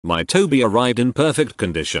My Toby arrived in perfect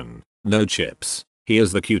condition. No chips. He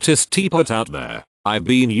is the cutest teapot out there. I've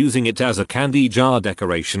been using it as a candy jar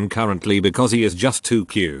decoration currently because he is just too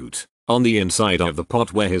cute. On the inside of the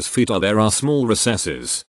pot where his feet are there are small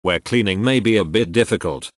recesses, where cleaning may be a bit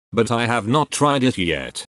difficult, but I have not tried it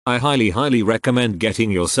yet. I highly recommend getting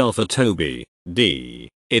yourself a Toby.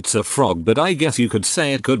 It's a frog, but I guess you could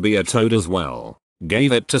say it could be a toad as well.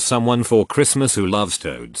 Gave it to someone for Christmas who loves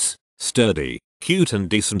toads. Sturdy, cute and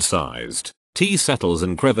decent sized. Tea settles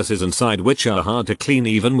and crevices inside which are hard to clean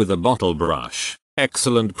even with a bottle brush.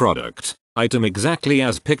 Excellent product. Item exactly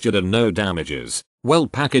as pictured and no damages. Well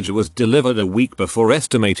packaged, was delivered a week before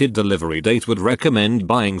estimated delivery date. Would recommend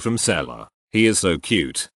buying from seller. He is so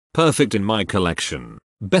cute. Perfect in my collection.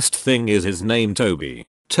 Best thing is his name Toby.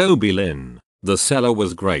 Toby Lin. The seller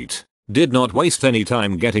was great. Did not waste any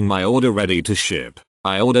time getting my order ready to ship.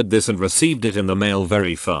 I ordered this and received it in the mail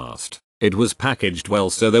very fast. It was packaged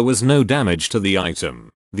well so there was no damage to the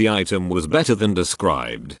item. The item was better than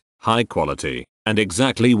described. High quality. And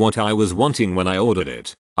exactly what I was wanting when I ordered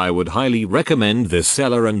it. I would highly recommend this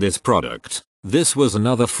seller and this product. This was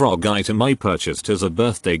another frog item I purchased as a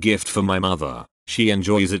birthday gift for my mother. She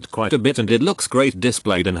enjoys it quite a bit and it looks great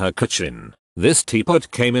displayed in her kitchen. This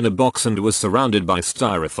teapot came in a box and was surrounded by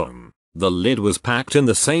styrofoam. The lid was packed in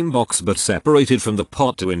the same box but separated from the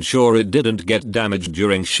pot to ensure it didn't get damaged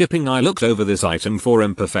during shipping. I looked over this item for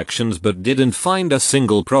imperfections but didn't find a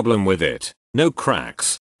single problem with it. No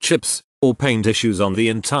cracks, chips, or paint issues on the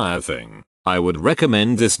entire thing. I would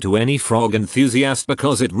recommend this to any frog enthusiast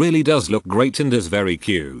because it really does look great and is very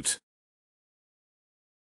cute.